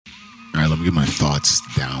All right, let me get my thoughts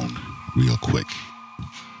down real quick.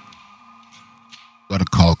 Got a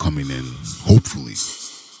call coming in, hopefully, in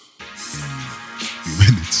a few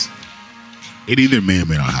minutes. It either may or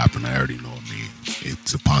may not happen. I already know it may.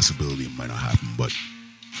 It's a possibility it might not happen, but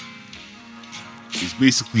it's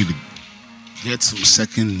basically to get some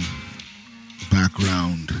second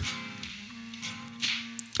background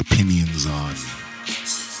opinions on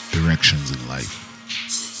directions in life.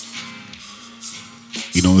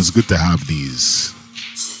 You know, it's good to have these,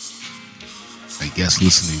 I guess,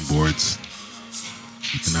 listening boards.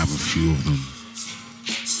 You can have a few of them.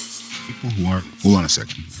 People who aren't, hold on a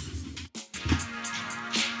second.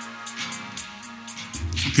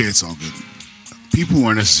 Okay, it's all good. People who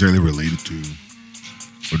aren't necessarily related to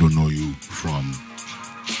or don't know you from,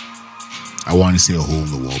 I want to say, a hole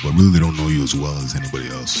in the wall, but really they don't know you as well as anybody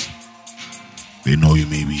else. They know you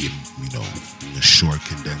maybe in, in a short,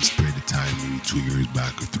 condensed period of time, maybe 2 years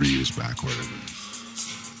back or 3 years back or whatever.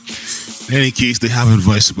 In any case, they have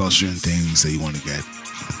advice about certain things that you want to get,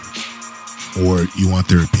 or you want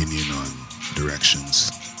their opinion on directions.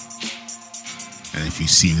 And if you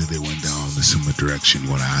see that they went down a similar direction, you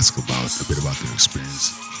want to ask about a bit about their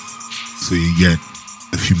experience. So you get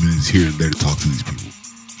a few minutes here and there to talk to these people.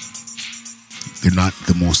 They're not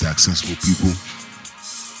the most accessible people,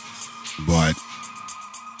 but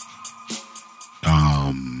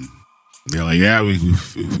they're like, yeah, we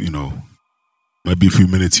might be a few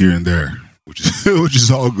minutes here and there, which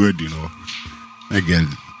is all good, I get it.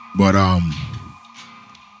 But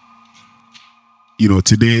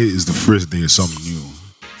today is the first day of something new,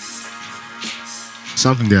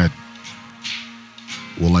 something that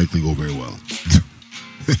will likely go very well.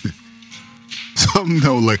 Something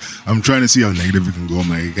that will, I'm trying to see how negative it can go. I'm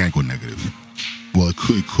like, it can't go negative. Well, it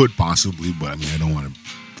could possibly, but I don't want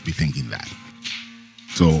to be thinking that.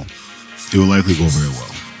 So it will likely go very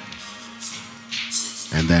well.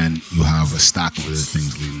 And then you have a stack of other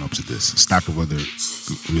things leading up to this, a stack of other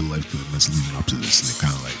real life commitments leading up to this, and they're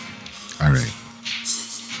kind of like, all right,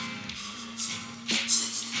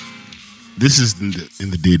 this is in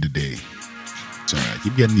the day to day. Sorry, I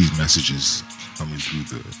keep getting these messages coming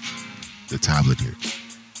through the tablet here.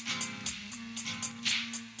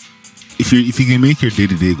 If you can make your day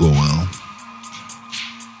to day go well,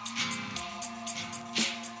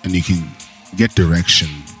 and you can get direction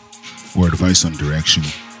or advice on direction,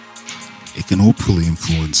 it can hopefully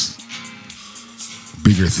influence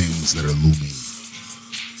bigger things that are looming,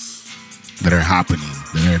 that are happening,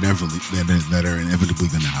 that are inevitably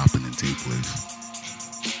going to happen and take place.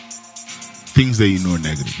 Things that you know are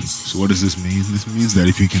negative. So what does this mean? This means that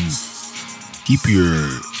if you can keep your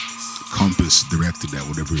compass directed at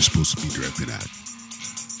whatever you're supposed to be directed at,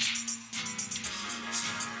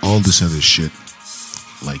 all this other shit,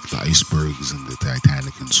 like the icebergs and the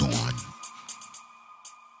Titanic and so on,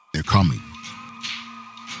 they're coming.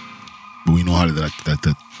 But we know how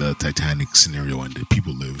the Titanic scenario ended.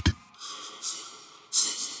 People lived.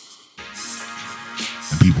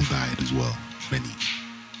 And people died as well. Many.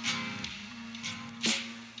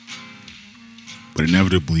 But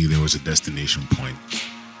inevitably there was a destination point.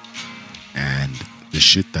 And the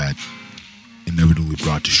shit that inevitably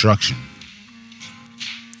brought destruction,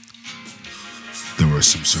 there was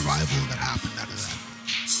some survival that happened out of that.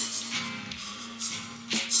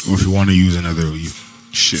 Or if you want to use another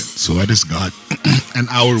shit. So I just got an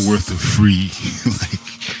hour worth of free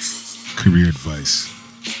career advice.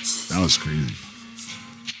 That was crazy.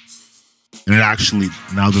 And it actually,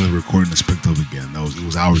 now that the recording is picked up again, it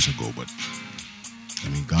was hours ago, but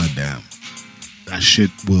goddamn, that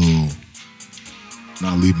shit will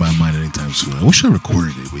not leave my mind anytime soon. I wish I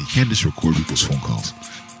recorded it, but you can't just record people's phone calls.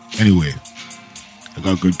 Anyway, I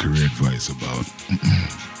got good career advice about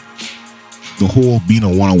the whole being a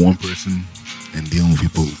one-on-one person and dealing with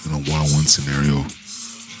people in a one-on-one scenario,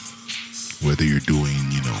 whether you're doing,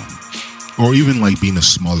 or even being a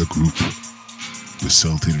smaller group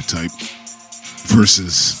facilitator type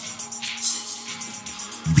versus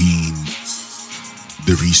being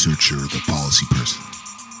the researcher, the policy person,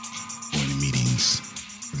 going to meetings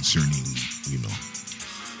concerning,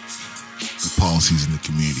 the policies in the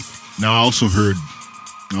community. Now, I also heard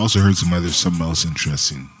something else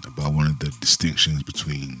interesting about one of the distinctions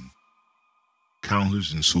between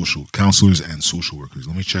counselors and social workers.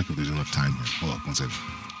 Let me check if there's enough time here. Hold up, 1 second.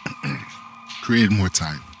 Created more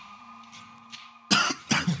time.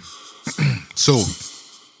 So,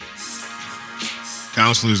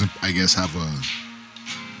 counselors, I guess, have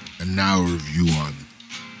a narrower view on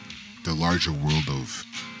the larger world of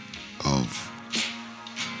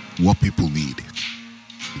what people need,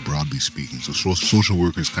 broadly speaking. So social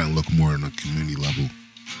workers kind of look more on a community level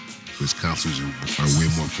whereas counselors are way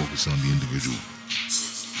more focused on the individual.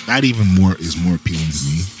 That even more is more appealing to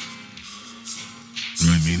me. You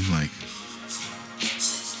know what I mean? Like,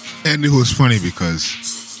 and it was funny because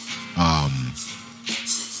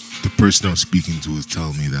the person I'm speaking to is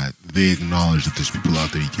telling me that they acknowledge that there's people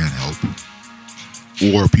out there you can't help,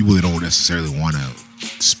 or people they don't necessarily want to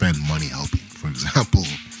spend money helping. For example,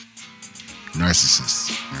 narcissists,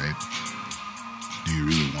 right? Do you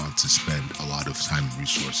really want to spend a lot of time and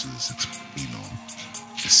resources,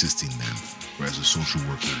 assisting them? Whereas a social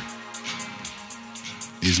worker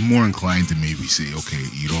is more inclined to maybe say, okay,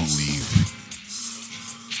 you don't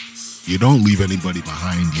leave anybody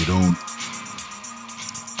behind. You don't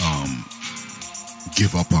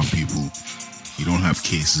give up on people. You don't have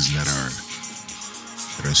cases that are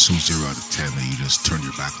so 0 out of 10 that you just turn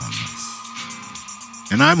your back on them.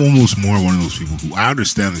 And I'm almost more one of those people who, I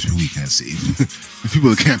understand there's people you can't save. There's people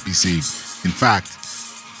that can't be saved. In fact,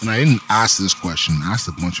 and I didn't ask this question, I asked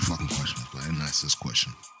a bunch of fucking questions, but I didn't ask this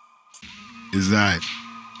question, is that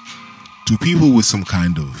to people with some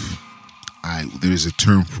kind of, there's a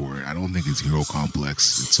term for it. I don't think it's hero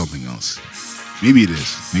complex. It's something else. Maybe it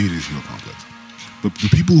is. Maybe it is hero complex. But the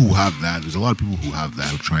people who have that, there's a lot of people who have that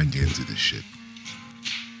who try and get into this shit.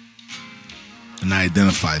 And I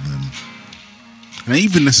identify them. And I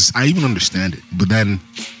even understand it. But then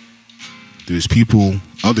there's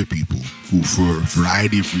other people who, for a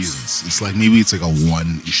variety of reasons, it's like maybe it's like a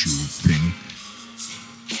one issue thing.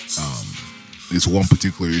 It's one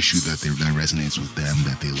particular issue that resonates with them,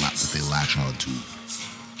 that they latch onto,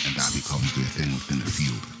 and that becomes their thing within the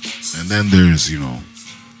field. And then there's,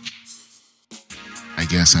 I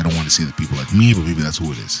guess I don't want to say the people like me, but maybe that's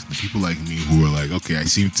who it is. The people like me who are like, okay, I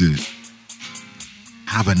seem to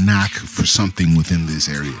have a knack for something within this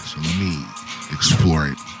area, so let me explore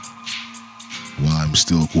it while I'm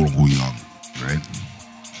still quote unquote young, right?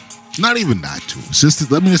 Not even that too. It's just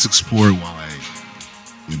let me just explore it while I,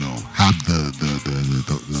 have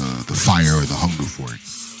the fire or the hunger for it.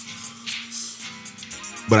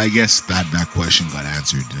 But I guess that question got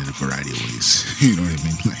answered in a variety of ways. You know what I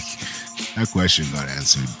mean? Like, that question got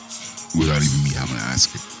answered without even me having to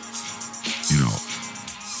ask it.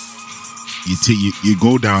 You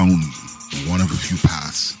go down one of a few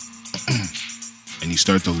paths, and you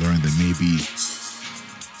start to learn that maybe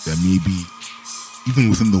even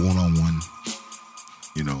within the one-on-one,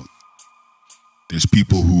 there's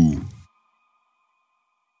people who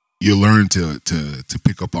you learn to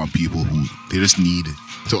pick up on people who they just need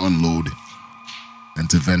to unload and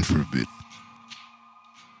to vent for a bit.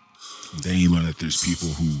 Then you learn that there's people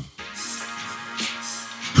who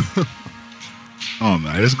oh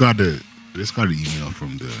man, I just got an email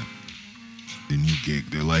from the new gig.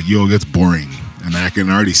 They're like, yo, it gets boring. And I can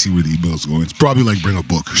already see where the email's going. It's probably like bring a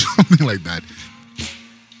book or something like that.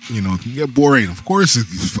 It can get boring. Of course,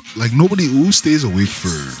 it's like nobody who stays awake for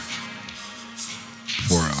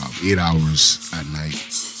 8 hours at night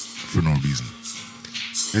for no reason.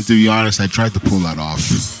 And to be honest, I tried to pull that off.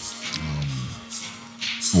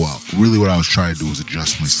 Really what I was trying to do was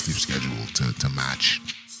adjust my sleep schedule to match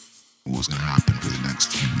what was going to happen for the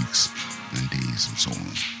next few weeks and days and so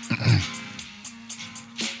on.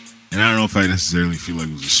 And I don't know if I necessarily feel like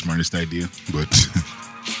it was the smartest idea, but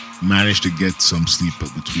managed to get some sleep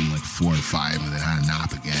between like 4 and 5 and then had a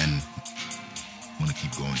nap again. I'm going to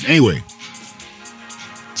keep going. Anyway,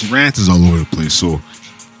 this rant is all over the place, so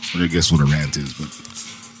I guess what a rant is, but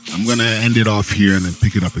I'm going to end it off here and then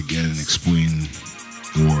pick it up again and explain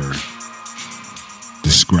or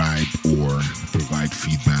describe or provide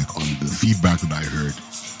feedback on the feedback that I heard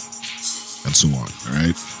and so on. All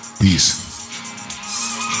right? Peace.